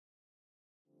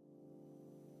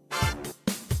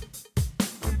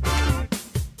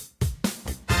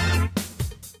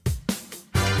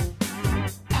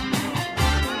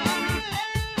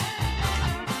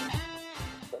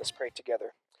pray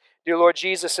together. Dear Lord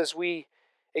Jesus, as we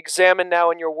examine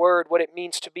now in your word what it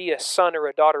means to be a son or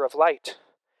a daughter of light,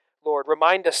 Lord,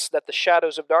 remind us that the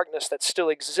shadows of darkness that still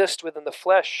exist within the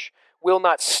flesh will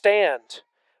not stand.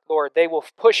 Lord, they will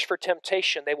push for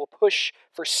temptation. They will push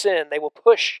for sin. They will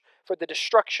push for the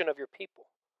destruction of your people.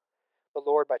 But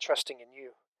Lord, by trusting in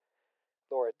you,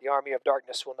 Lord, the army of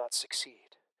darkness will not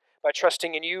succeed. By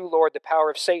trusting in you, Lord, the power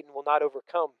of Satan will not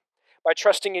overcome. By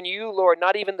trusting in you, Lord,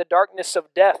 not even the darkness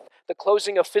of death, the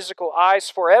closing of physical eyes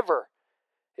forever,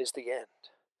 is the end.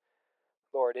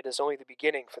 Lord, it is only the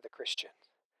beginning for the Christian.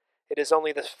 It is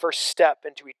only the first step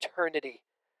into eternity.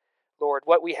 Lord,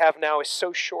 what we have now is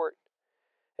so short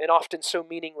and often so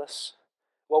meaningless.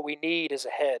 What we need is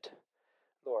ahead,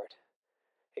 Lord,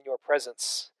 in your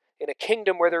presence, in a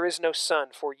kingdom where there is no sun,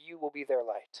 for you will be their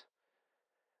light.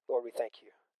 Lord, we thank you.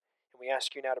 And we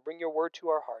ask you now to bring your word to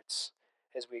our hearts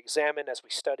as we examine, as we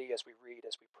study, as we read,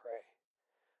 as we pray.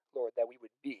 Lord, that we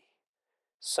would be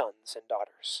sons and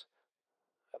daughters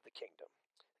of the kingdom.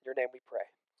 In your name we pray.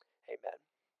 Amen.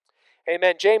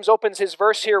 Amen. James opens his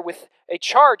verse here with a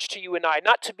charge to you and I,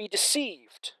 not to be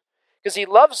deceived, because he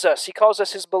loves us. He calls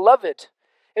us his beloved.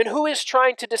 And who is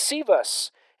trying to deceive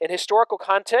us? In historical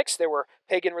context, there were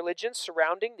pagan religions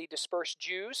surrounding the dispersed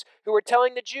Jews who were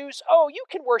telling the Jews, oh, you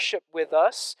can worship with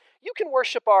us. You can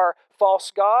worship our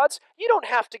false gods. You don't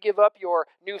have to give up your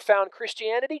newfound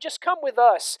Christianity. Just come with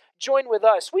us. Join with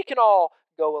us. We can all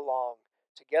go along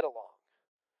to get along.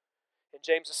 And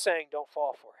James is saying, don't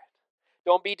fall for it.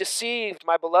 Don't be deceived,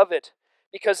 my beloved,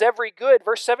 because every good,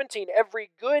 verse 17, every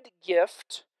good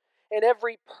gift and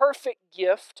every perfect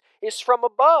gift is from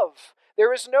above.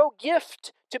 There is no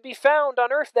gift to be found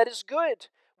on earth that is good.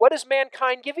 What does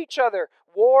mankind give each other?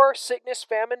 War, sickness,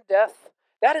 famine, death.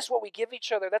 That is what we give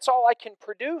each other. That's all I can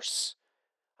produce.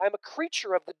 I'm a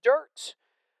creature of the dirt.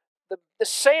 The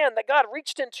sand that God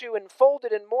reached into and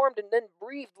folded and formed and then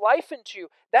breathed life into.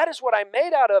 That is what I'm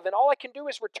made out of, and all I can do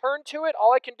is return to it.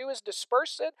 All I can do is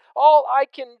disperse it. All I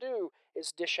can do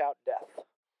is dish out death.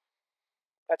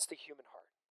 That's the human heart.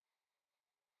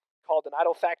 Called an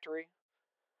idol factory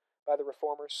by the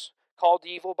reformers, called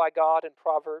evil by God in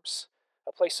Proverbs,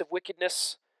 a place of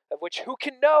wickedness of which who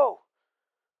can know?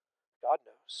 God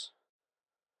knows.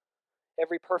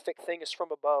 Every perfect thing is from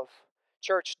above.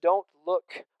 Church, don't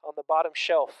look on the bottom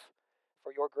shelf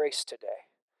for your grace today.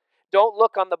 Don't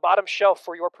look on the bottom shelf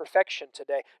for your perfection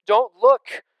today. Don't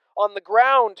look on the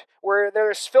ground where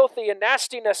there's filthy and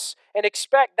nastiness and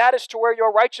expect that is to where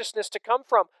your righteousness to come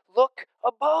from. Look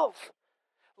above.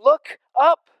 Look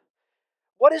up.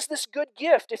 What is this good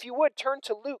gift? If you would, turn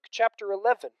to Luke chapter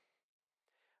 11.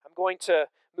 I'm going to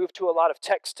move to a lot of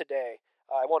text today.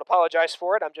 I won't apologize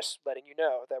for it. I'm just letting you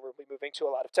know that we'll be moving to a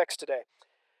lot of text today.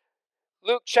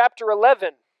 Luke chapter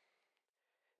 11,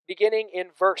 beginning in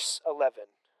verse 11.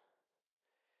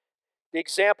 The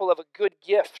example of a good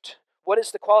gift. What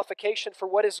is the qualification for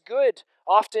what is good?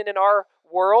 Often in our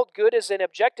world, good is an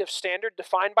objective standard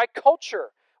defined by culture.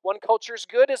 One culture's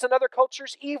good is another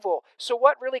culture's evil. So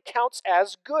what really counts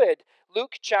as good?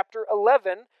 Luke chapter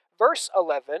 11, verse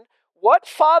 11. What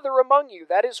father among you,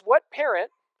 that is, what parent,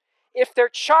 if their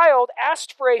child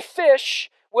asked for a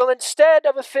fish, will instead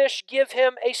of a fish give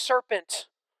him a serpent?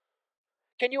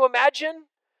 Can you imagine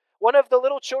one of the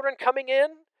little children coming in,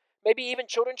 maybe even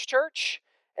children's church,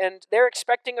 and they're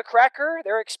expecting a cracker,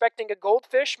 they're expecting a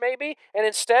goldfish maybe, and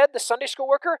instead the Sunday school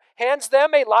worker hands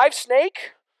them a live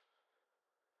snake?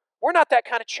 We're not that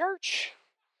kind of church.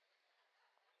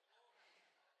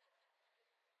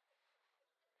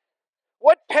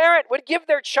 What parent would give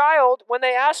their child, when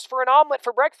they asked for an omelet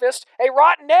for breakfast, a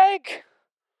rotten egg?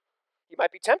 You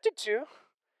might be tempted to,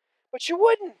 but you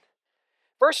wouldn't.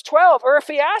 Verse 12, or if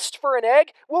he asked for an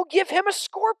egg, we'll give him a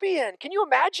scorpion. Can you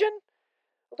imagine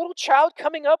a little child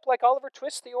coming up like Oliver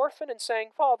Twist the orphan and saying,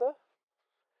 Father,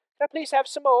 can I please have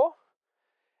some more?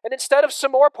 And instead of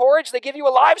some more porridge, they give you a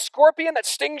live scorpion that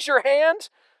stings your hand?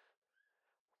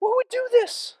 Who would do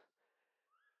this?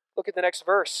 Look at the next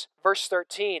verse, verse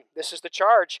 13. This is the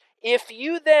charge. If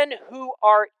you then who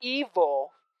are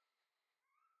evil,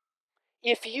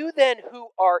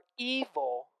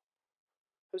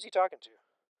 who's he talking to?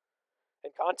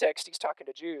 In context, he's talking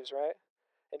to Jews, right?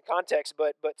 In context,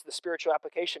 but the spiritual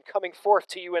application coming forth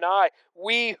to you and I.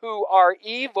 We who are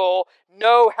evil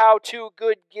know how to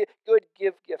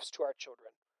give gifts to our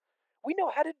children. We know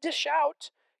how to dish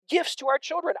out gifts to our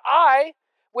children. I,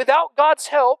 without God's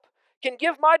help, can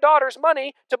give my daughters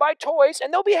money to buy toys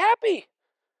and they'll be happy.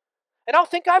 And I'll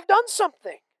think I've done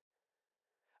something.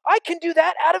 I can do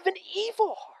that out of an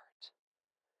evil heart.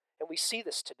 And we see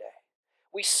this today.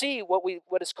 We see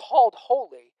what is called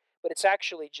holy, but it's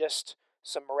actually just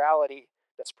some morality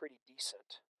that's pretty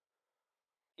decent.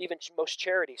 Even most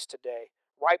charities today,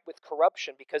 ripe with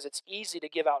corruption because it's easy to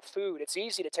give out food. It's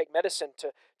easy to take medicine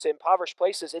to impoverished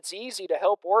places. It's easy to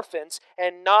help orphans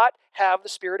and not have the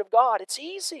Spirit of God. It's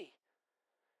easy.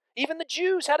 Even the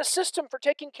Jews had a system for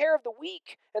taking care of the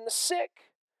weak and the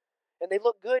sick. And they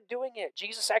look good doing it.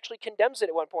 Jesus actually condemns it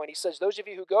at one point. He says, those of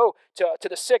you who go to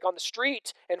the sick on the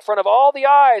street in front of all the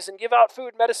eyes and give out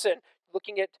food, medicine,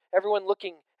 looking at everyone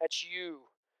looking at you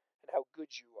and how good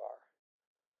you are.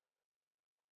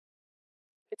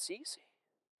 It's easy.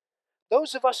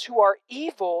 Those of us who are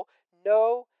evil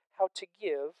know how to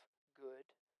give good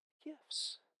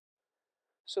gifts.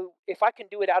 So if I can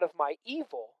do it out of my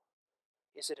evil,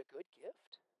 is it a good gift?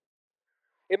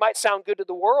 It might sound good to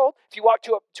the world. If you walk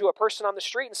to a person on the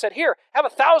street and said, here, have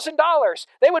 $1,000,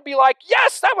 they would be like,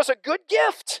 yes, that was a good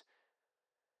gift.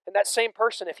 And that same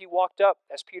person, if you walked up,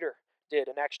 as Peter did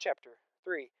in Acts chapter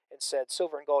 3, and said,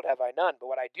 silver and gold have I none, but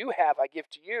what I do have I give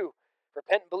to you.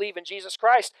 Repent and believe in Jesus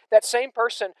Christ. That same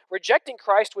person rejecting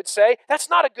Christ would say, that's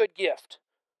not a good gift.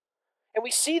 And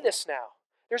we see this now.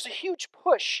 There's a huge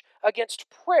push against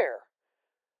prayer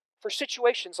for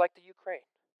situations like the Ukraine.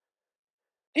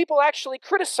 People actually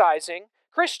criticizing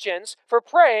Christians for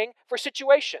praying for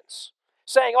situations,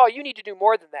 saying, oh, you need to do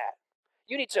more than that.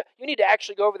 You need to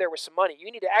actually go over there with some money.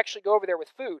 You need to actually go over there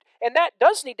with food. And that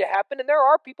does need to happen, and there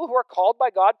are people who are called by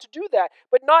God to do that.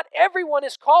 But not everyone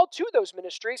is called to those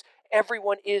ministries.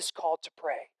 Everyone is called to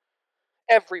pray.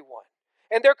 Everyone.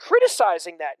 And they're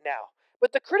criticizing that now.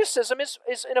 But the criticism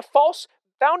is in a false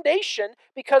foundation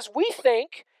because we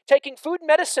think taking food and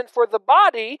medicine for the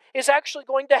body is actually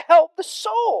going to help the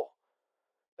soul.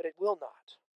 But it will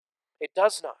not. It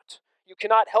does not. You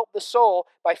cannot help the soul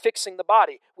by fixing the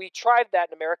body. We tried that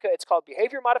in America. It's called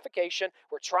behavior modification.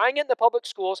 We're trying it in the public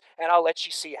schools, and I'll let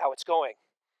you see how it's going.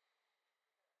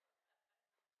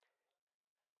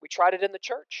 We tried it in the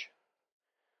church.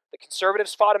 The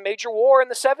conservatives fought a major war in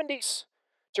the 70s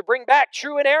to bring back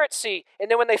true inerrancy. And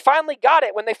then when they finally got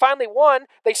it, when they finally won,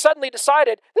 they suddenly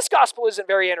decided this gospel isn't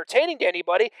very entertaining to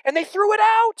anybody, and they threw it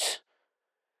out.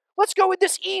 Let's go with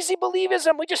this easy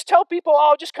believism. We just tell people,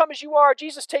 oh, just come as you are.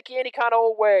 Jesus take you any kind of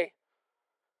old way.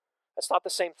 That's not the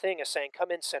same thing as saying,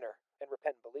 come in, sinner, and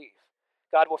repent and believe.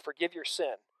 God will forgive your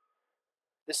sin.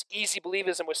 This easy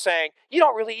believism was saying, you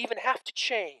don't really even have to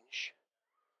change.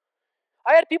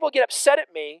 I had people get upset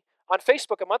at me on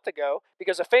Facebook a month ago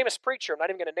because a famous preacher, I'm not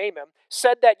even going to name him,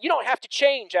 said that you don't have to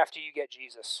change after you get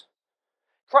Jesus.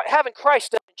 Having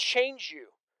Christ doesn't change you.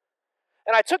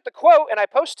 And I took the quote and I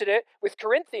posted it with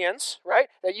Corinthians, right?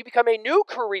 That you become a new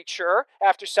creature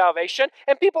after salvation.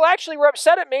 And people actually were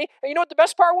upset at me. And you know what the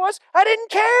best part was? I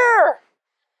didn't care.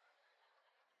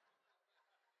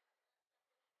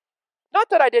 Not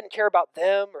that I didn't care about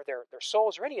them or their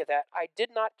souls or any of that. I did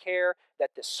not care that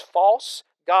this false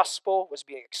gospel was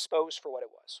being exposed for what it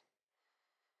was.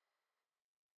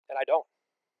 And I don't.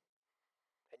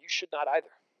 And you should not either.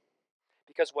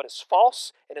 Because what is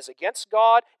false and is against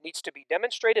God needs to be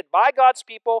demonstrated by God's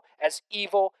people as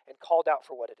evil and called out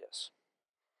for what it is.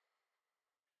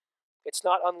 It's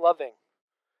not unloving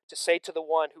to say to the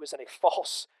one who is in a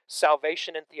false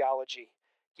salvation and theology,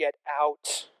 get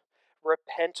out,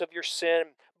 repent of your sin,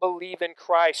 believe in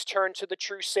Christ, turn to the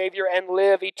true Savior, and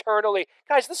live eternally.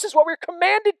 Guys, this is what we're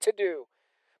commanded to do.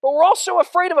 But we're also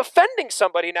afraid of offending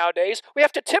somebody nowadays. We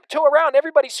have to tiptoe around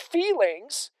everybody's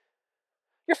feelings.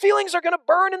 Your feelings are going to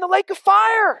burn in the lake of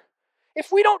fire.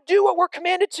 If we don't do what we're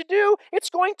commanded to do, it's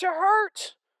going to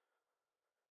hurt.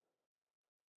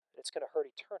 It's going to hurt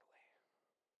eternally.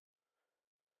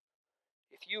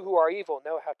 If you who are evil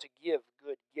know how to give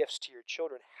good gifts to your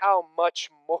children, how much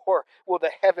more will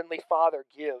the Heavenly Father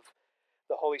give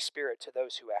the Holy Spirit to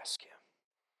those who ask Him?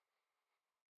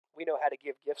 We know how to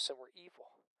give gifts and we're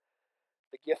evil.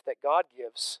 The gift that God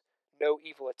gives, no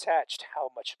evil attached,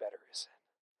 how much better is it?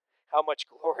 How much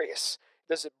glorious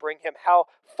does it bring Him? How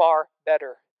far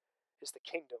better is the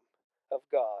kingdom of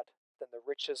God than the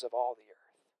riches of all the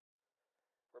earth?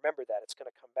 Remember that. It's going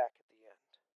to come back at the end.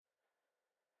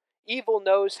 Evil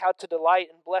knows how to delight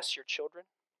and bless your children.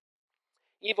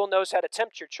 Evil knows how to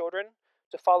tempt your children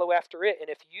to follow after it, and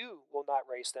if you will not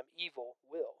raise them, evil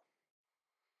will.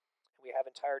 We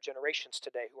have entire generations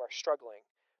today who are struggling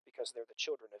because they're the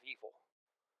children of evil.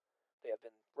 They have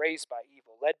been raised by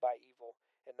evil, led by evil,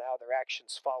 and now their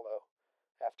actions follow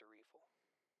after evil.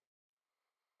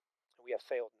 And we have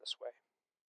failed in this way.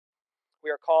 We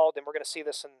are called, and we're going to see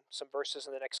this in some verses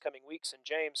in the next coming weeks in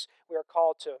James, we are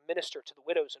called to minister to the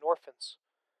widows and orphans.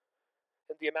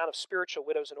 And the amount of spiritual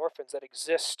widows and orphans that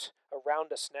exist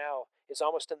around us now is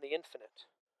almost in the infinite.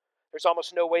 There's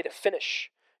almost no way to finish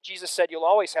Jesus said, you'll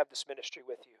always have this ministry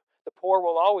with you. The poor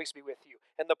will always be with you.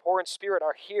 And the poor in spirit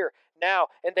are here now,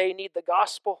 and they need the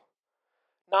gospel.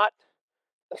 Not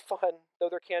the fun, though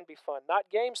there can be fun. Not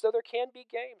games, though there can be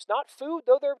games. Not food,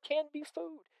 though there can be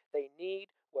food. They need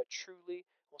what truly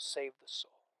will save the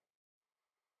soul.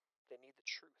 They need the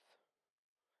truth.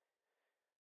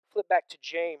 Flip back to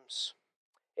James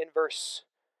in verse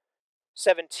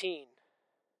 17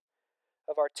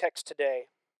 of our text today.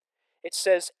 It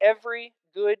says, every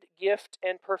good gift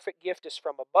and perfect gift is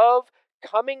from above,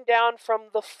 coming down from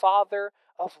the Father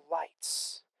of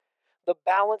lights. The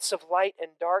balance of light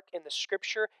and dark in the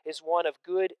Scripture is one of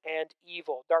good and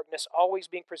evil. Darkness always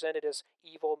being presented as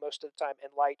evil most of the time,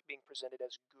 and light being presented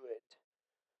as good.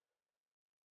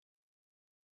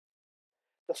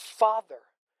 The Father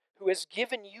who has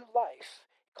given you life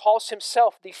calls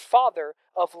himself the Father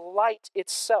of light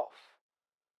itself.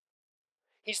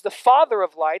 He's the Father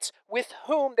of lights, with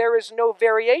whom there is no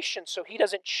variation, so he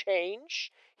doesn't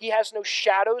change. He has no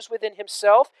shadows within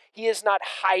himself. He is not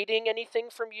hiding anything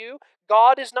from you.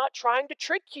 God is not trying to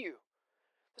trick you.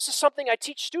 This is something I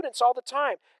teach students all the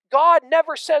time. God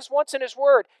never says once in his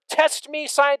word, test me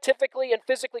scientifically and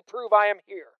physically prove I am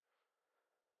here.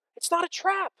 It's not a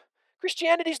trap.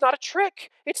 Christianity is not a trick.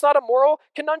 It's not a moral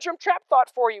conundrum trap thought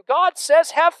for you. God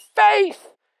says, have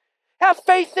faith. Have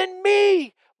faith in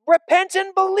me. Repent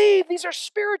and believe. These are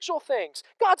spiritual things.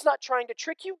 God's not trying to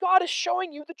trick you. God is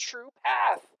showing you the true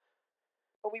path.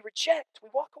 But we reject. We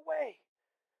walk away.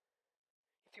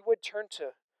 If you would turn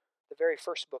to the very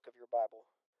first book of your Bible,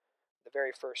 the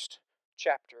very first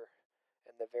chapter,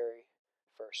 and the very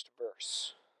first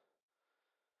verse.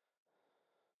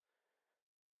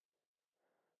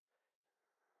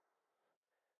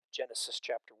 Genesis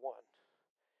chapter 1,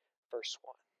 verse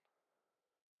 1.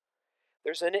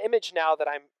 There's an image now that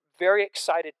I'm very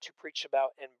excited to preach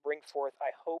about and bring forth.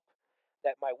 I hope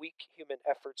that my weak human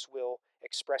efforts will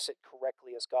express it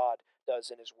correctly as God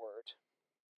does in his word.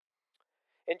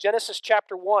 In Genesis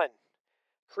chapter 1,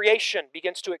 creation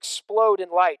begins to explode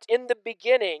in light. In the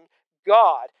beginning,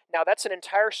 God. Now that's an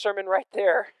entire sermon right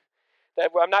there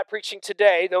that I'm not preaching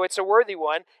today, though it's a worthy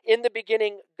one. In the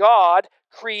beginning, God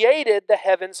created the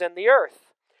heavens and the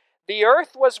earth. The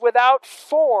earth was without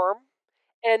form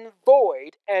and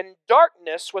void, and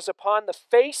darkness was upon the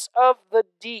face of the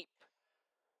deep.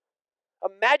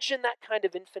 Imagine that kind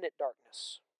of infinite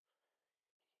darkness.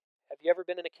 Have you ever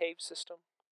been in a cave system?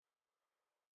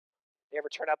 You ever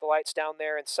turn out the lights down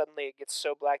there and suddenly it gets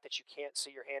so black that you can't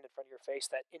see your hand in front of your face?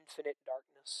 That infinite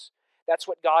darkness. That's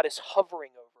what God is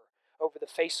hovering over the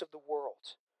face of the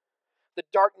world. The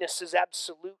darkness is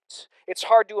absolute. It's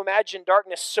hard to imagine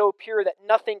darkness so pure that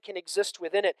nothing can exist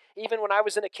within it. Even when I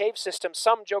was in a cave system,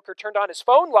 some joker turned on his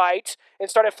phone light and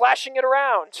started flashing it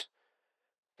around.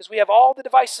 Because we have all the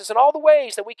devices and all the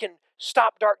ways that we can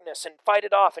stop darkness and fight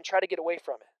it off and try to get away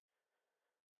from it.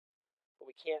 But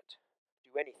we can't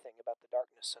do anything about the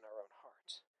darkness in our own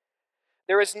hearts.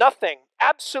 There is nothing,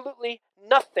 absolutely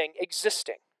nothing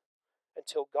existing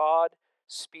until God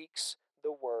speaks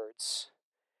the words,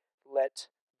 let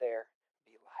there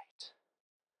be light.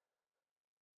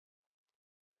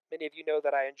 Many of you know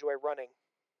that I enjoy running,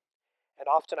 and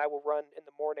often I will run in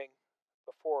the morning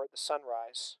before the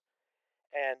sunrise.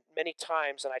 And many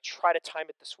times, and I try to time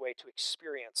it this way to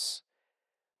experience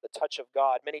the touch of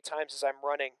God. Many times as I'm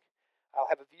running, I'll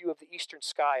have a view of the eastern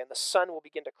sky, and the sun will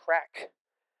begin to crack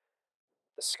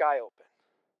the sky open.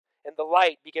 And the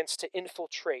light begins to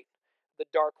infiltrate the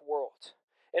dark world.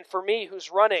 And for me,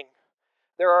 who's running,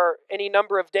 there are any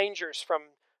number of dangers, from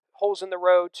holes in the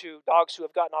road to dogs who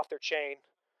have gotten off their chain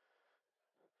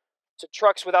to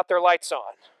trucks without their lights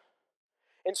on.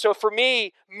 And so for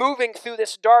me, moving through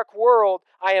this dark world,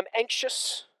 I am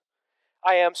anxious,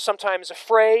 I am sometimes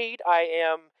afraid, I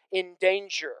am in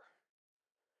danger.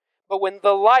 But when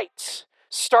the light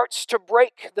starts to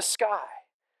break the sky,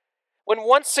 when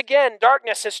once again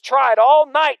darkness has tried all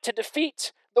night to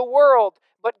defeat the world,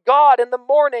 but God in the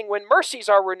morning, when mercies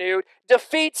are renewed,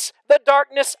 defeats the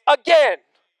darkness again.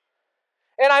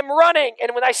 And I'm running,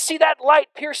 and when I see that light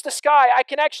pierce the sky, I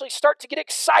can actually start to get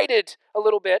excited a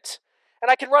little bit.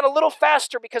 And I can run a little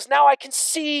faster because now I can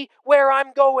see where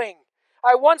I'm going.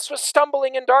 I once was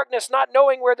stumbling in darkness, not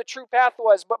knowing where the true path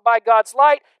was, but by God's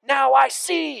light, now I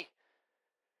see.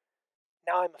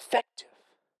 Now I'm effective.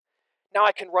 Now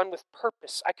I can run with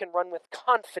purpose. I can run with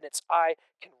confidence. I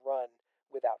can run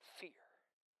without fear.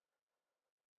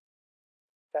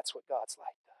 That's what God's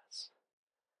light does.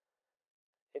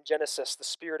 In Genesis, the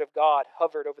Spirit of God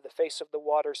hovered over the face of the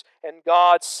waters, and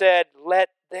God said, let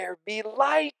there be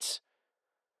light.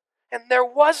 And there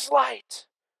was light.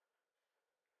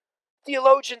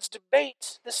 Theologians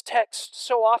debate this text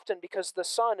so often because the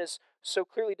Son is so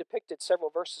clearly depicted several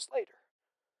verses later.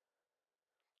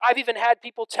 I've even had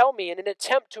people tell me in an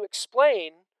attempt to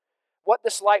explain what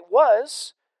this light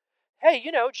was, hey,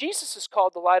 Jesus is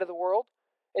called the light of the world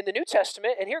in the New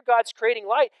Testament, and here God's creating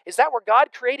light. Is that where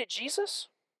God created Jesus?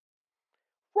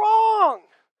 Wrong!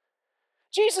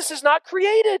 Jesus is not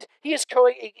created. He is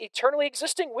eternally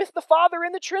existing with the Father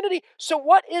in the Trinity. So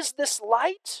what is this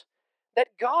light that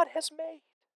God has made?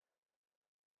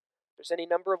 There's any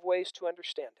number of ways to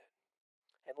understand it.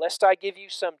 And lest I give you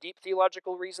some deep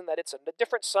theological reason that it's a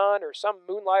different sun or some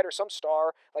moonlight or some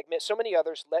star, like so many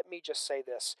others, let me just say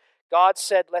this. God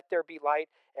said, "Let there be light,"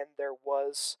 and there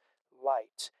was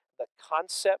light. The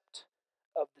concept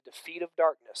of the defeat of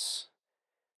darkness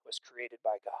was created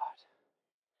by God.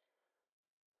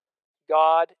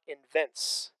 God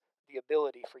invents the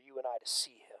ability for you and I to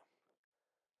see Him.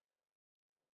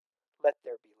 Let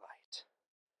there be light.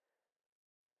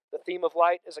 The theme of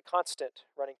light is a constant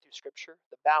running through Scripture.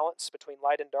 The balance between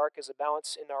light and dark is a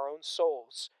balance in our own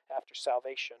souls after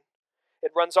salvation.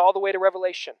 It runs all the way to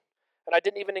Revelation. And I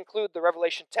didn't even include the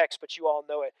Revelation text, but you all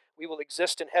know it. We will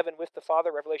exist in heaven with the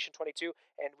Father, Revelation 22,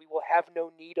 and we will have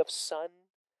no need of sun,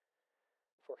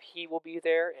 for He will be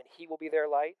there and He will be their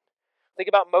light. Think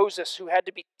about Moses, who had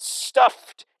to be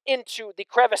stuffed into the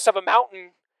crevice of a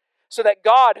mountain so that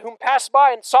God, whom passed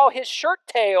by and saw his shirt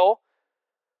tail,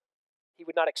 he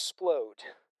would not explode,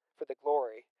 for the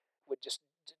glory would just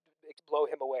blow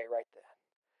him away right then.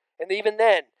 And even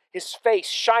then, his face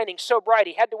shining so bright,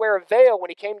 he had to wear a veil when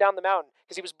he came down the mountain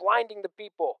because he was blinding the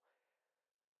people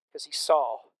because he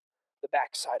saw the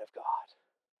backside of God,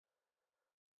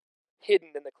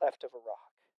 hidden in the cleft of a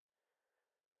rock.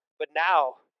 But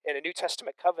now, in a New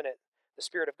Testament covenant, the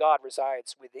Spirit of God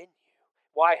resides within you.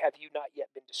 Why have you not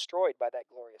yet been destroyed by that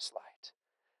glorious light?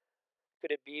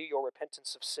 Could it be your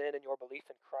repentance of sin and your belief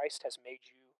in Christ has made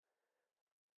you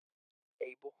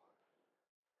able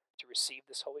to receive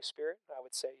this Holy Spirit? I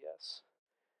would say yes.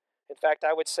 In fact,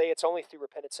 I would say it's only through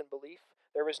repentance and belief.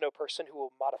 There is no person who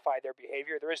will modify their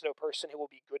behavior. There is no person who will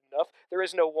be good enough. There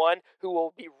is no one who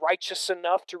will be righteous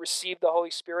enough to receive the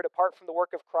Holy Spirit apart from the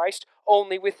work of Christ.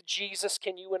 Only with Jesus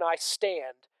can you and I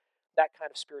stand that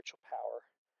kind of spiritual power.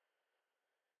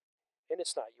 And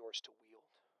it's not yours to wield.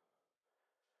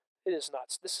 It is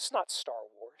not. This is not Star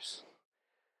Wars.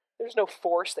 There's no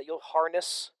force that you'll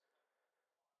harness.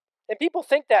 And people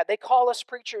think that. They call us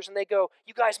preachers and they go,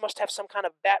 "You guys must have some kind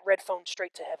of bat red phone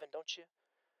straight to heaven, don't you?"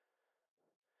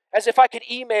 As if I could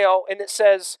email and it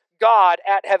says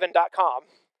god@heaven.com.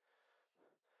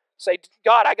 Say,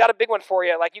 "God, I got a big one for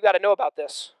you. Like, you got to know about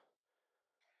this."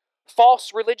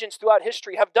 False religions throughout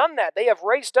history have done that. They have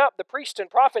raised up the priests and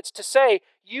prophets to say,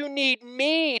 "You need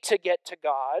me to get to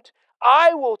God.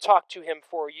 I will talk to Him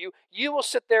for you. You will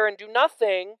sit there and do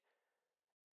nothing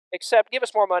except give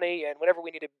us more money, and whenever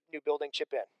we need a new building,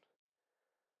 chip in."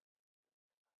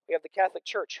 We have the Catholic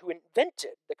Church, who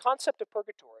invented the concept of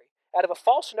purgatory out of a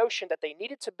false notion that they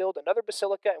needed to build another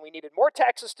basilica and we needed more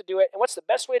taxes to do it. And what's the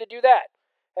best way to do that?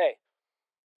 Hey,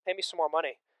 pay me some more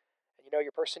money. And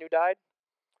your person who died,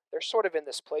 they're sort of in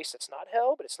this place that's not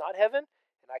hell, but it's not heaven,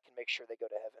 and I can make sure they go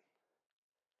to heaven.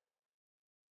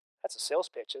 That's a sales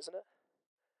pitch, isn't it?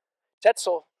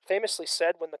 Tetzel famously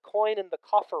said, "When the coin in the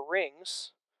coffer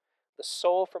rings, the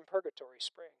soul from purgatory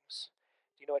springs."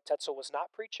 Do you know what Tetzel was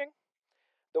not preaching?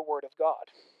 The Word of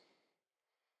God.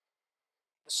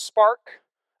 The spark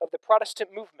of the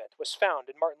Protestant movement was found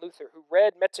in Martin Luther, who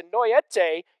read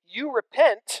metanoiete, "you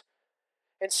repent,"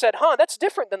 and said, that's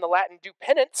different than the Latin "do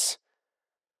penance."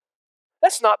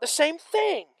 That's not the same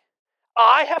thing.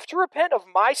 I have to repent of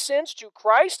my sins to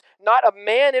Christ, not a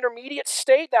man intermediate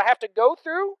state that I have to go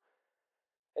through,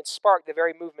 and spark the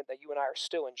very movement that you and I are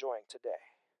still enjoying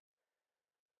today.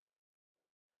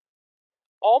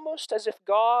 Almost as if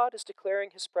God is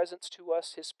declaring His presence to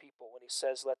us, His people, when He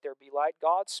says, "Let there be light."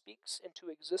 God speaks into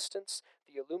existence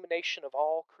the illumination of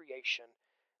all creation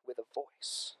with a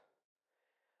voice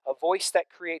that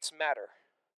creates matter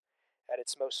at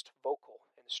its most vocal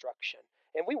instruction.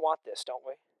 And we want this, don't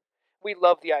we? We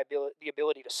love the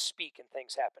ability to speak and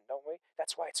things happen, don't we?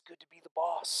 That's why it's good to be the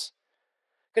boss,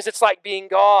 because it's like being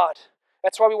God.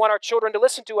 That's why we want our children to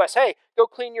listen to us. Hey, go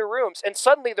clean your rooms. And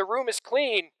suddenly the room is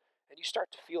clean, and you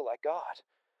start to feel like God.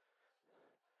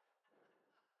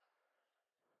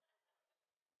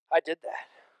 I did that.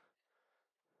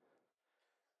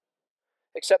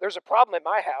 Except there's a problem in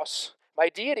my house. My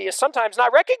deity is sometimes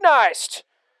not recognized.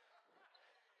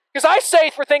 Because I say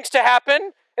for things to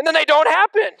happen, and then they don't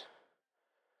happen.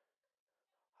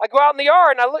 I go out in the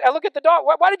yard, and I look at the dog.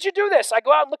 Why did you do this? I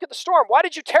go out and look at the storm. Why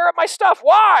did you tear up my stuff?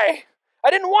 Why? I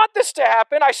didn't want this to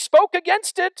happen. I spoke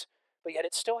against it, but yet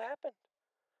it still happened.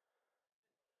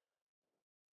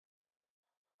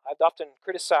 I've often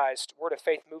criticized Word of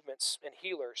Faith movements and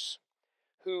healers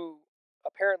who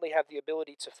apparently have the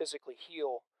ability to physically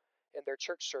heal in their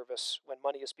church service when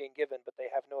money is being given, but they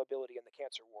have no ability in the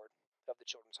cancer ward of the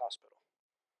Children's Hospital.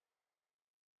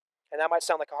 And that might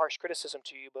sound like a harsh criticism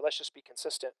to you, but let's just be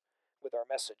consistent with our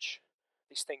message.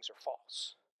 These things are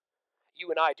false. You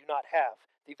and I do not have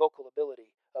the vocal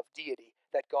ability of deity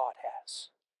that God has.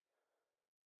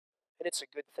 And it's a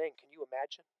good thing. Can you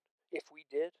imagine if we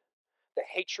did? The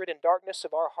hatred and darkness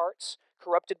of our hearts,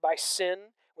 corrupted by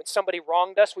sin, when somebody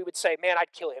wronged us, we would say, man,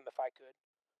 I'd kill him if I could.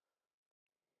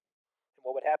 And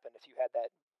what would happen if you had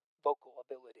that vocal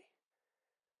ability?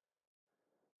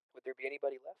 Would there be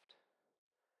anybody left?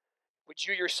 Would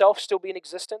you yourself still be in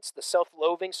existence? The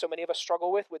self-loathing so many of us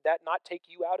struggle with, would that not take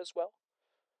you out as well?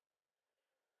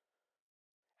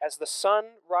 As the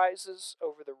sun rises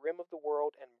over the rim of the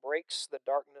world and breaks the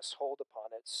darkness hold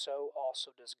upon it, so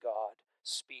also does God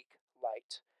speak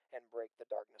light and break the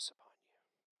darkness upon you.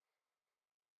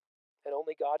 And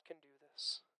only God can do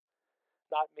this.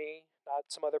 Not me, not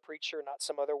some other preacher, not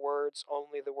some other words.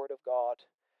 Only the Word of God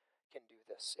can do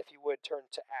this. If you would, turn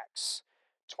to Acts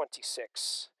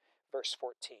 26, verse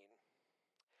 14.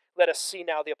 Let us see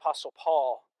now the Apostle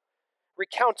Paul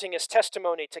recounting his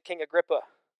testimony to King Agrippa.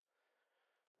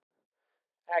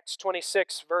 Acts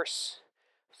 26, verse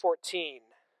 14.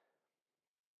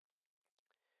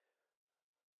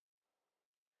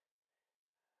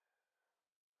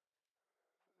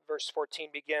 Verse 14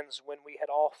 begins, when we had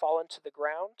all fallen to the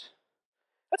ground.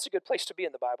 That's a good place to be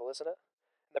in the Bible, isn't it?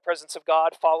 In the presence of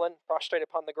God, fallen, prostrate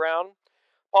upon the ground.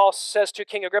 Paul says to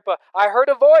King Agrippa, I heard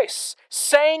a voice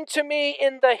saying to me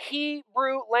in the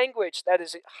Hebrew language. That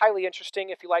is highly interesting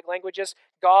if you like languages.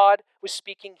 God was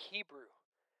speaking Hebrew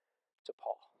to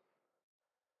Paul.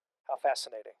 How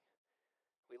fascinating.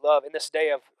 We love, in this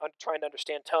day of trying to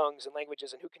understand tongues and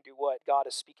languages and who can do what, God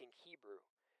is speaking Hebrew.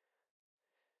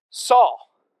 Saul,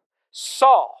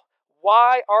 Saul,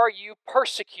 why are you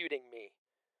persecuting me?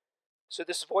 So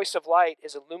this voice of light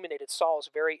has illuminated Saul's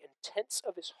very intents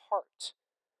of his heart.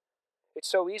 It's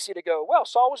so easy to go, well,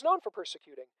 Saul was known for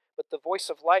persecuting. But the voice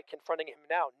of light confronting him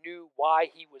now knew why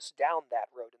he was down that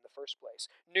road in the first place,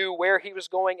 knew where he was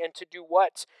going and to do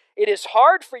what. It is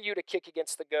hard for you to kick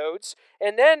against the goads.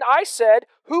 And then I said,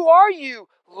 who are you,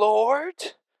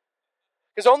 Lord?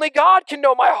 Because only God can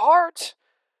know my heart.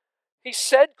 He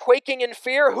said, quaking in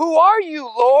fear, who are you,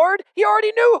 Lord? He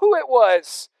already knew who it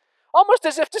was. Almost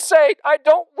as if to say, I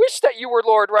don't wish that you were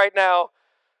Lord right now.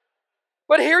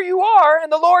 But here you are, and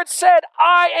the Lord said,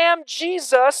 I am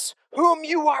Jesus, whom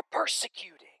you are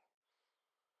persecuting.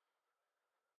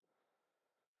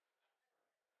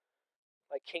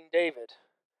 Like King David,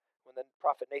 when the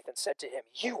prophet Nathan said to him,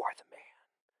 you are the man.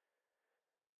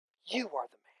 You are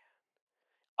the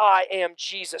man. I am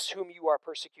Jesus, whom you are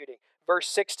persecuting. Verse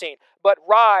 16, but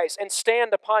rise and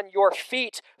stand upon your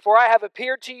feet, for I have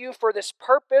appeared to you for this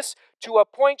purpose, to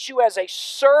appoint you as a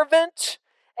servant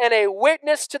and a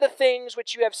witness to the things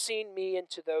which you have seen me and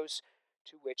to those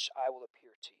to which I will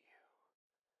appear to you.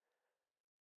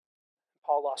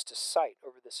 Paul lost his sight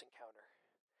over this encounter,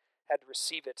 had to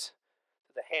receive it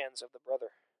to the hands of the brother,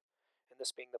 and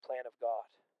this being the plan of God.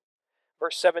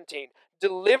 Verse 17,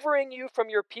 delivering you from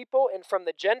your people and from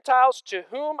the Gentiles to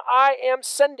whom I am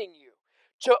sending you,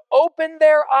 to open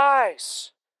their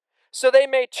eyes, so they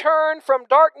may turn from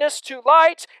darkness to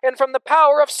light and from the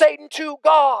power of Satan to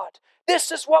God.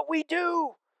 This is what we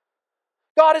do.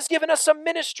 God has given us a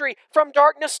ministry from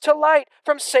darkness to light,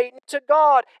 from Satan to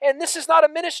God. And this is not a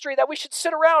ministry that we should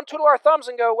sit around, twiddle our thumbs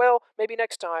and go, well, maybe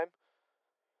next time.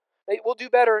 We'll do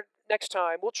better next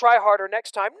time. We'll try harder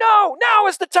next time. No, now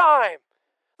is the time.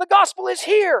 The gospel is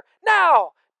here,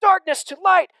 now. Darkness to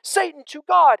light, Satan to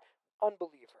God,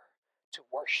 unbeliever to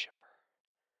worshiper.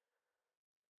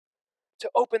 To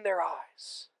open their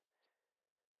eyes,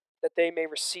 that they may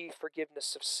receive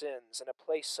forgiveness of sins and a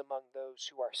place among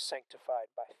those who are sanctified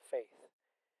by faith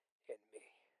in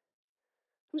me.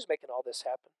 Who's making all this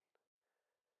happen?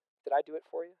 Did I do it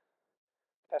for you?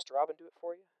 Pastor Robin do it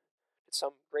for you? Did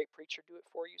some great preacher do it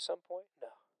for you some point? No.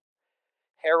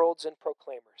 Heralds and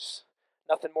proclaimers.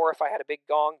 Nothing more if I had a big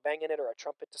gong banging it or a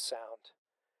trumpet to sound.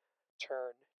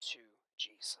 Turn to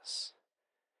Jesus.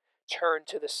 Turn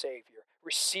to the Savior.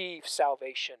 Receive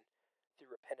salvation through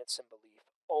repentance and belief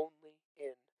only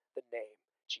in the name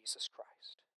Jesus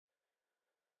Christ.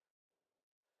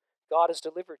 God has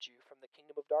delivered you from the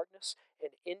kingdom of darkness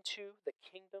and into the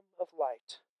kingdom of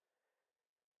light.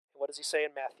 And what does he say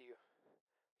in Matthew?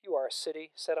 You are a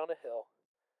city set on a hill,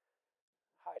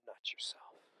 hide not yourself.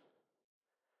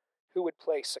 Who would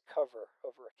place a cover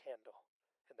over a candle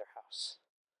in their house?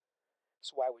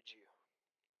 So why would you?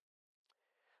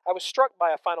 I was struck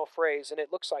by a final phrase, and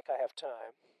it looks like I have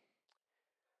time.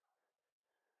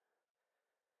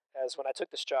 As when I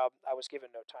took this job, I was given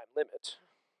no time limit.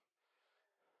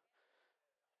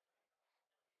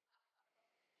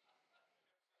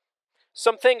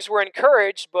 Some things were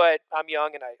encouraged, but I'm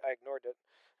young and I ignored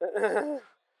it.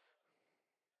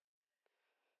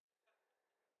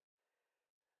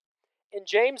 In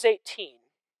James 18,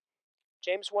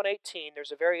 James 1:18,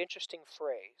 there's a very interesting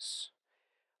phrase.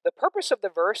 The purpose of the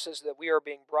verse is that we are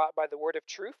being brought by the word of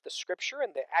truth, the scripture,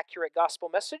 and the accurate gospel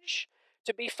message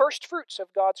to be first fruits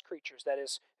of God's creatures, that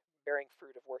is, bearing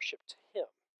fruit of worship to Him.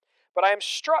 But I am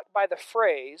struck by the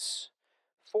phrase,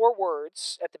 4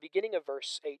 words at the beginning of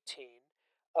verse 18,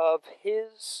 of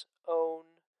His own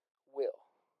will.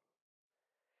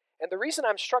 And the reason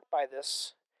I'm struck by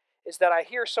this is that I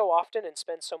hear so often and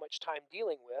spend so much time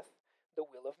dealing with the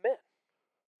will of men,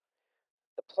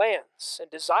 the plans and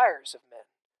desires of men,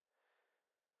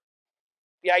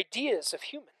 the ideas of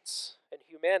humans and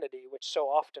humanity, which so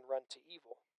often run to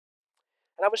evil.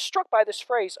 And I was struck by this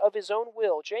phrase, of His own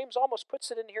will. James almost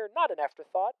puts it in here, not an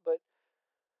afterthought, but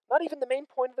not even the main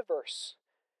point of the verse.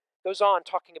 Goes on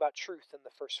talking about truth and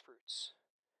the first fruits.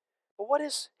 But what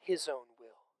is His own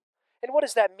will? And what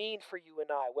does that mean for you and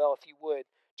I? Well, if you would,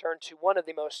 turn to one of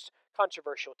the most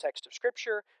controversial texts of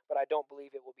Scripture, but I don't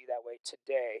believe it will be that way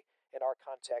today in our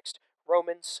context.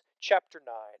 Romans chapter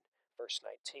 9, verse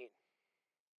 19.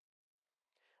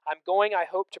 I'm going, I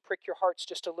hope, to prick your hearts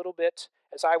just a little bit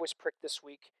as I was pricked this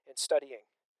week in studying.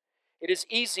 It is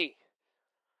easy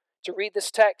to read this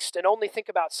text and only think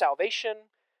about salvation.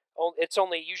 It's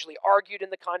only usually argued in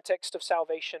the context of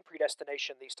salvation,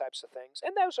 predestination, these types of things,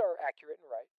 and those are accurate and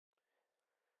right.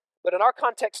 But in our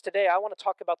context today, I want to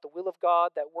talk about the will of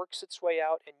God that works its way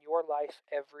out in your life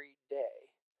every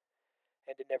day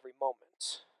and in every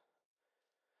moment.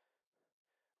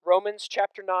 Romans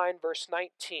chapter 9, verse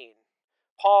 19.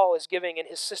 Paul is giving in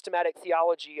his systematic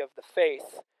theology of the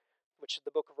faith, which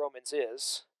the book of Romans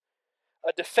is,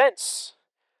 a defense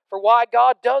for why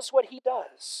God does what He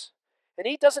does. And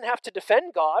he doesn't have to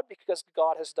defend God because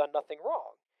God has done nothing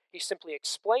wrong. He's simply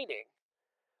explaining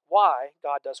why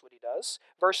God does what He does.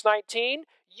 Verse 19,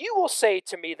 you will say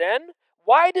to me then,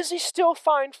 why does He still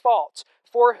find fault?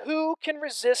 For who can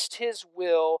resist His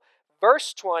will?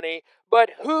 Verse 20,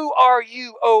 but who are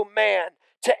you, O man,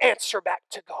 to answer back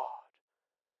to God?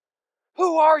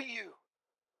 Who are you?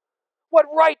 What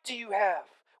right do you have?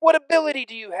 What ability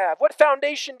do you have? What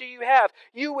foundation do you have?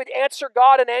 You would answer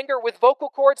God in anger with vocal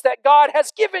cords that God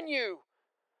has given you.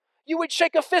 You would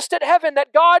shake a fist at heaven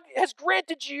that God has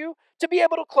granted you to be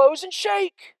able to close and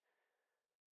shake.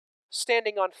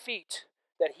 Standing on feet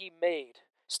that He made,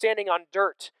 standing on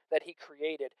dirt that He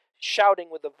created, shouting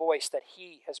with a voice that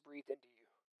He has breathed into you.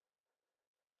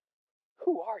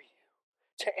 Who are you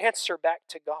to answer back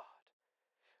to God?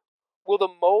 Will the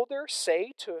molded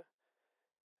say to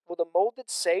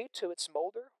its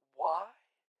molder, why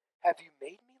have you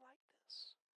made me like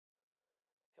this?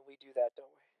 And we do that, don't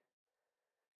we?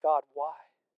 God, why?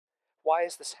 Why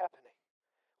is this happening?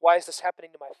 Why is this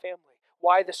happening to my family?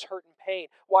 Why this hurt and pain?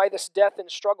 Why this death and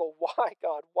struggle? Why,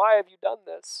 God? Why have you done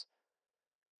this?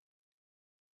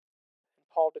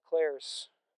 And Paul declares,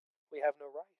 we have no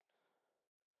right.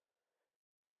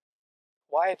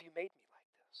 Why have you made me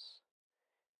like this?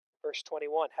 Verse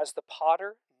 21, has the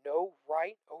potter no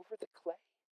right over the clay?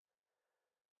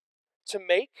 To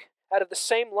make out of the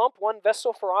same lump one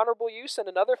vessel for honorable use and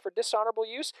another for dishonorable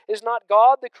use? Is not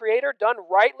God the Creator done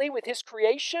rightly with His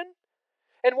creation?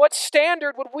 And what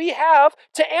standard would we have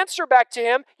to answer back to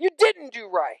Him, you didn't do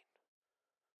right?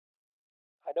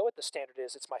 I know what the standard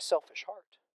is. It's my selfish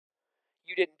heart.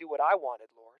 You didn't do what I wanted,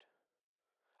 Lord.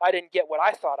 I didn't get what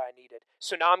I thought I needed.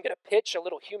 So now I'm going to pitch a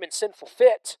little human sinful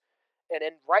fit and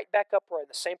end right back up where in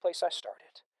the same place I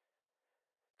started.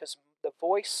 Because the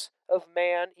voice of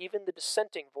man, even the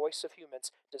dissenting voice of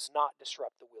humans, does not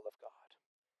disrupt the will of God.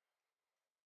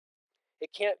 It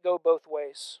can't go both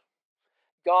ways.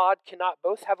 God cannot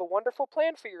both have a wonderful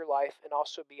plan for your life and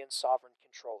also be in sovereign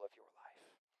control of your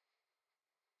life.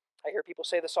 I hear people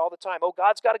say this all the time. Oh,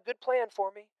 God's got a good plan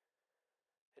for me.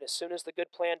 And as soon as the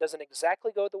good plan doesn't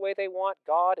exactly go the way they want,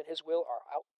 God and His will are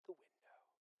out the window.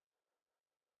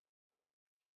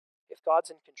 If God's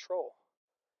in control,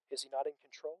 is He not in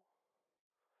control?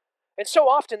 And so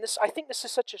often, I think this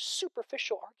is such a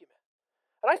superficial argument.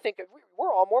 And I think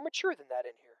we're all more mature than that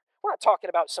in here. We're not talking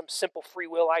about some simple free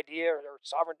will idea or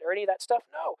sovereign or any of that stuff.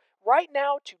 No. Right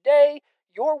now, today,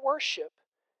 your worship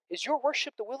Is your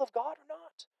worship the will of God or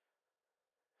not?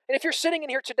 And if you're sitting in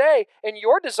here today and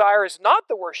your desire is not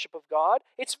the worship of God,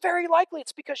 it's very likely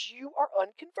it's because you are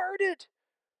unconverted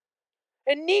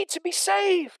and need to be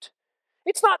saved.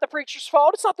 It's not the preacher's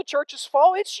fault. It's not the church's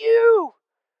fault. It's you.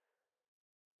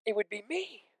 It would be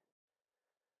me.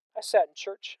 I sat in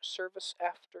church service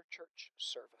after church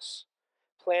service,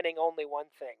 planning only one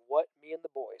thing: what me and the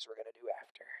boys were going to do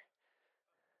after.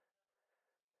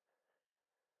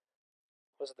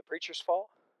 Was it the preacher's fault?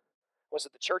 Was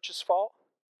it the church's fault?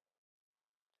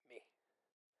 Me.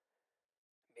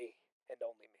 Me, and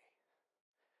only me.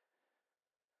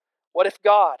 What if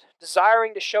God,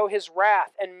 desiring to show his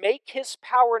wrath and make his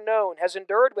power known, has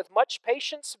endured with much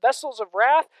patience vessels of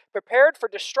wrath prepared for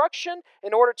destruction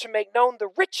in order to make known the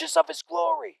riches of his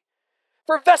glory?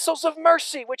 For vessels of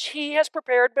mercy, which he has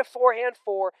prepared beforehand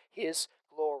for his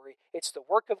glory. It's the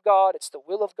work of God, it's the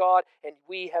will of God, and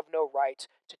we have no right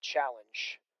to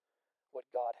challenge what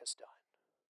God has done.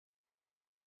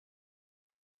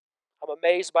 I'm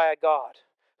amazed by a God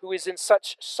who is in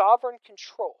such sovereign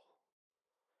control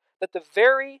that the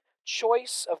very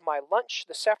choice of my lunch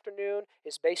this afternoon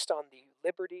is based on the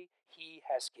liberty he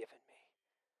has given me.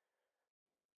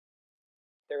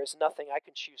 There is nothing I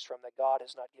can choose from that God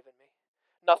has not given me.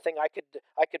 Nothing I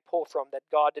could pull from that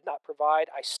God did not provide.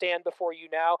 I stand before you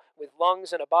now with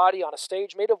lungs and a body on a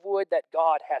stage made of wood that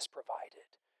God has provided.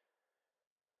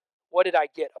 What did I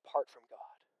get apart from God?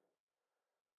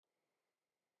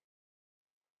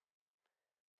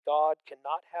 God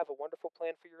cannot have a wonderful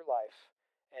plan for your life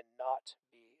and not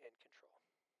be in control.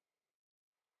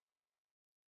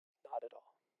 Not at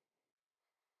all.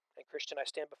 And Christian, I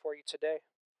stand before you today.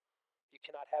 You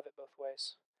cannot have it both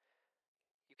ways.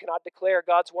 You cannot declare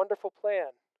God's wonderful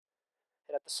plan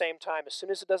and at the same time, as soon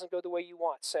as it doesn't go the way you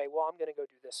want, say, well, I'm going to go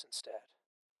do this instead.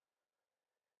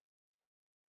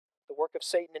 The work of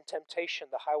Satan in temptation,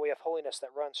 the highway of holiness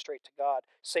that runs straight to God.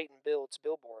 Satan builds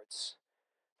billboards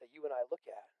that you and I look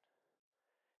at,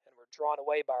 and we're drawn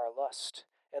away by our lust.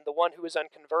 And the one who is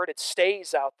unconverted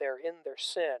stays out there in their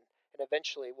sin, and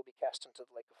eventually will be cast into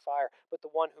the lake of fire. But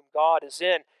the one whom God is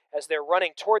in, as they're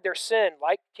running toward their sin,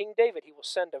 like King David, he will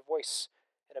send a voice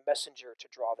and a messenger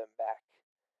to draw them back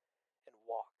and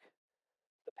walk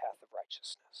the path of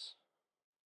righteousness.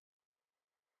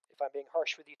 If I'm being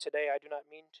harsh with you today, I do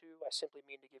not mean to. I simply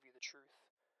mean to give you the truth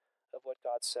of what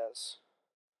God says.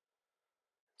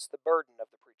 It's the burden of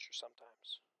the preacher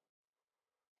sometimes,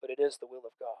 but it is the will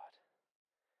of God.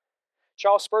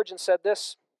 Charles Spurgeon said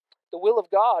this: the will of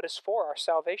God is for our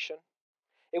salvation.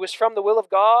 It was from the will of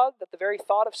God that the very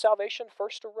thought of salvation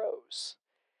first arose.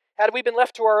 Had we been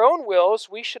left to our own wills,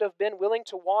 we should have been willing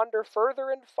to wander further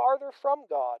and farther from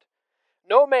God.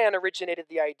 No man originated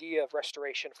the idea of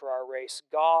restoration for our race.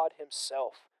 God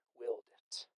himself willed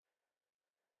it.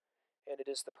 And it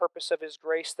is the purpose of his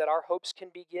grace that our hopes can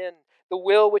begin. The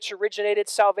will which originated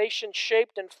salvation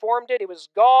shaped and formed it. It was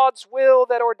God's will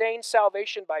that ordained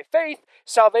salvation by faith,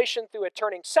 salvation through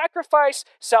atoning sacrifice,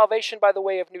 salvation by the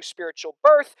way of new spiritual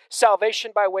birth,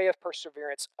 salvation by way of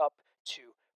perseverance up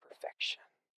to perfection.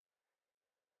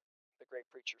 The great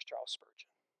preacher Charles Spurgeon.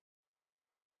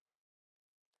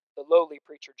 The lowly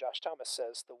preacher Josh Thomas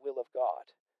says the will of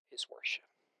God is worship.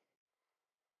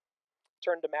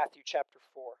 Turn to Matthew chapter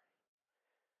 4,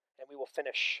 and we will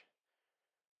finish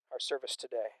our service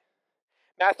today.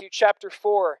 Matthew chapter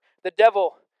 4, the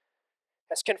devil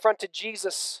has confronted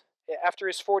Jesus after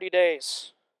his 40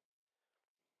 days.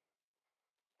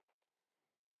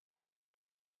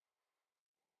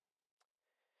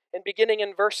 And beginning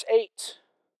in verse 8,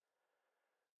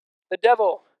 the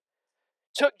devil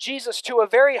took Jesus to a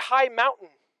very high mountain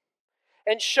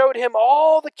and showed him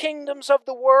all the kingdoms of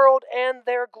the world and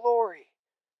their glory.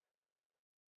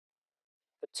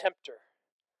 The tempter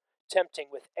tempting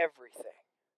with everything.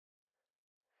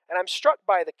 And I'm struck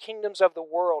by the kingdoms of the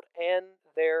world and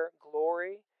their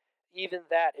glory. Even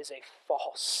that is a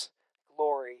false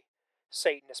glory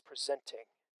Satan is presenting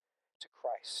to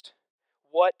Christ.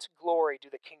 What glory do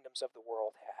the kingdoms of the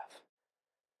world have?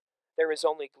 There is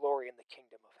only glory in the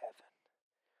kingdom of heaven.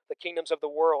 The kingdoms of the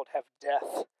world have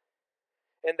death,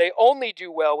 and they only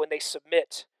do well when they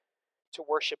submit to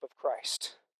worship of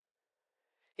Christ.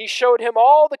 He showed him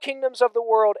all the kingdoms of the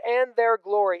world and their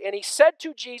glory, and he said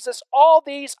to Jesus, all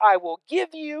these I will give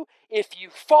you if you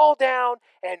fall down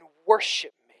and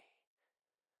worship me.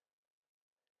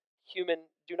 Human,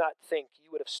 do not think you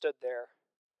would have stood there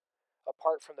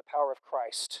apart from the power of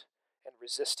Christ and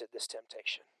resisted this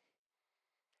temptation.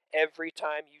 Every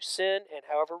time you sin, and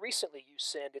however recently you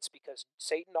sinned, it's because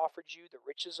Satan offered you the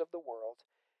riches of the world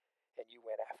and you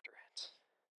went after it.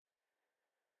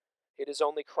 It is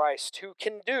only Christ who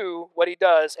can do what he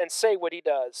does and say what he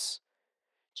does.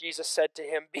 Jesus said to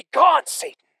him, "Begone,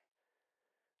 Satan!"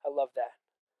 I love that.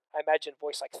 I imagine a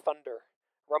voice like thunder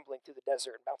rumbling through the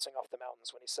desert and bouncing off the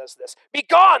mountains when he says this.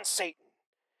 "Begone, Satan!"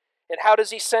 And how does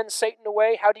he send Satan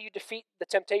away? How do you defeat the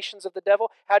temptations of the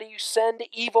devil? How do you send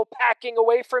evil packing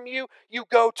away from you? You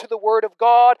go to the Word of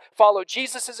God, follow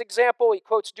Jesus' example. He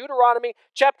quotes Deuteronomy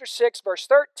chapter 6, verse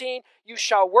 13. You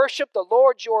shall worship the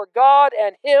Lord your God,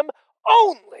 and him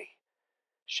only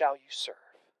shall you serve.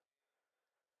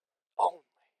 Only.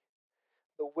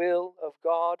 The will of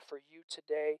God for you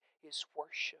today is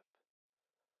worship.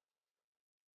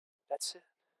 That's it.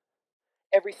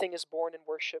 Everything is born in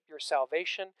worship. Your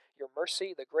salvation, your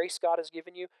mercy, the grace God has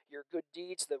given you, your good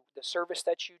deeds, the service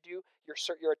that you do,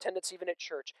 your attendance even at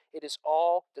church. It is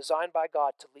all designed by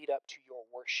God to lead up to your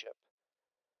worship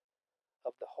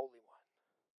of the Holy One,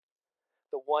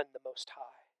 the One, the Most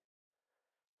High.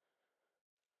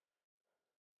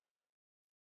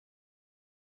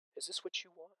 Is this what you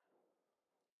want?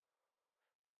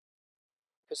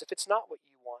 Because if it's not what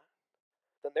you want,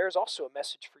 then there is also a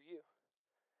message for you.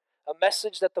 A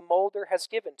message that the molder has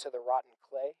given to the rotten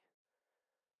clay.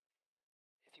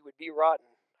 If you would be rotten,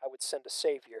 I would send a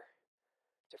Savior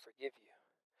to forgive you.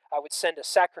 I would send a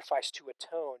sacrifice to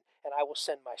atone, and I will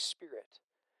send my Spirit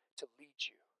to lead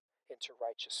you into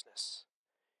righteousness.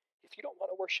 If you don't want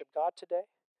to worship God today,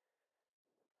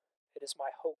 it is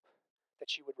my hope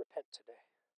that you would repent today.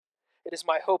 It is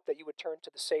my hope that you would turn to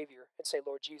the Savior and say,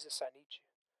 Lord Jesus, I need you.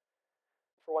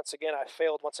 For once again I've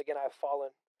failed, once again I've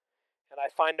fallen, and I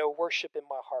find no worship in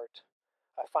my heart.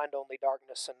 I find only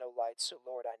darkness and no light, so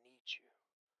Lord, I need you.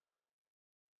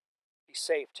 Be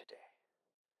saved today.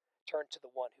 Turn to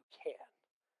the one who can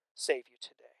save you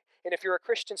today. And if you're a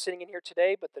Christian sitting in here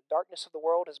today, but the darkness of the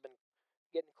world has been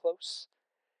getting close,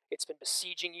 it's been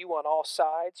besieging you on all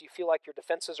sides, you feel like your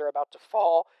defenses are about to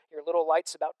fall, your little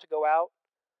light's about to go out.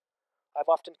 I've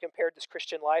often compared this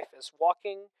Christian life as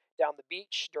walking down the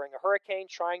beach during a hurricane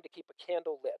trying to keep a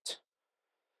candle lit.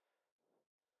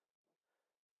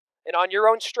 And on your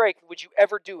own strength, would you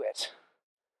ever do it?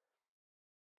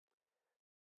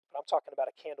 But I'm talking about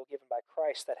a candle given by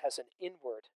Christ that has an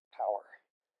inward power,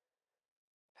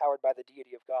 powered by the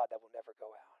deity of God that will never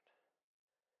go out.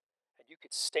 And you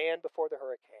could stand before the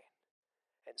hurricane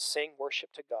and sing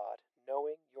worship to God,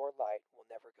 knowing your light will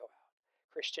never go out.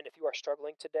 Christian, if you are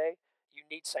struggling today, you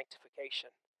need sanctification,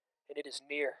 and it is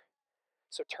near.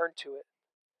 So turn to it.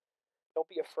 Don't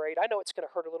be afraid. I know it's going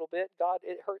to hurt a little bit. God,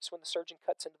 it hurts when the surgeon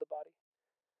cuts into the body.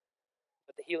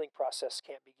 But the healing process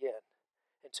can't begin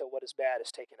until what is bad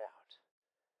is taken out.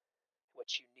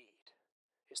 What you need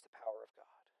is the power of God.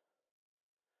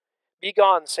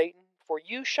 Begone, Satan, for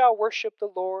you shall worship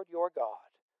the Lord your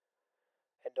God,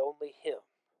 and only him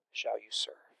shall you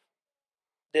serve.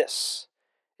 This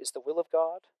is the will of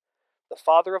God, the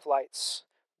Father of lights,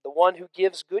 the one who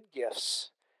gives good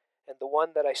gifts, and the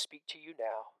one that I speak to you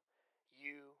now.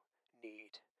 You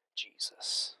need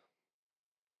Jesus.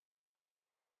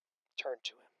 Turn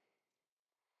to him.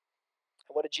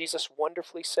 And what did Jesus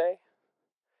wonderfully say?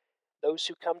 Those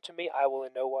who come to me, I will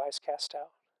in no wise cast out.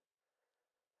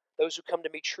 Those who come to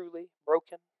me truly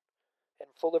broken and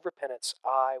full of repentance,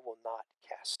 I will not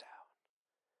cast out.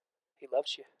 He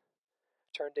loves you.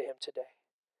 Turn to him today.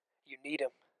 You need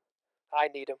him. I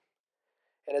need him.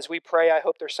 And as we pray, I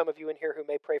hope there's some of you in here who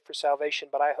may pray for salvation,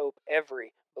 but I hope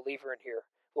every believer in here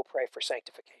will pray for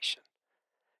sanctification,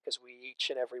 because we each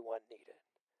and every one need it.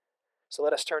 So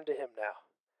let us turn to him now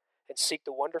and seek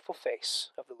the wonderful face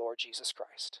of the Lord Jesus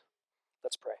Christ.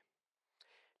 Let's pray.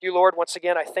 Dear Lord, once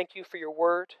again, I thank you for your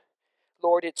word.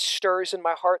 Lord, it stirs in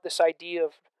my heart this idea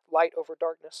of light over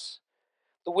darkness,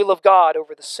 the will of God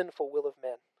over the sinful will of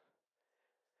men.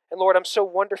 And Lord, I'm so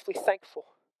wonderfully thankful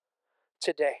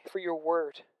today for your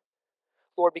word,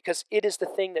 Lord, because it is the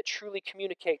thing that truly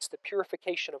communicates the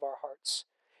purification of our hearts.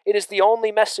 It is the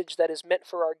only message that is meant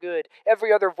for our good.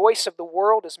 Every other voice of the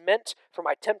world is meant for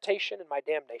my temptation and my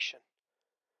damnation.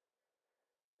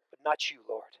 But not you,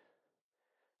 Lord.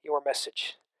 Your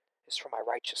message is for my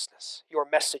righteousness. Your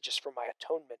message is for my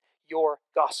atonement. Your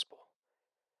gospel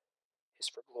is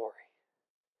for glory.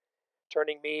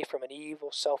 Turning me from an evil,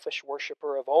 selfish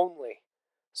worshiper of only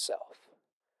self,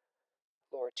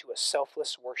 Lord, to a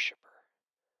selfless worshiper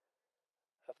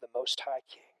of the Most High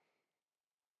King.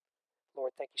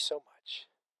 Lord, thank you so much.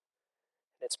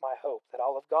 And it's my hope that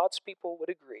all of God's people would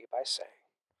agree by saying,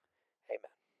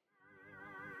 Amen.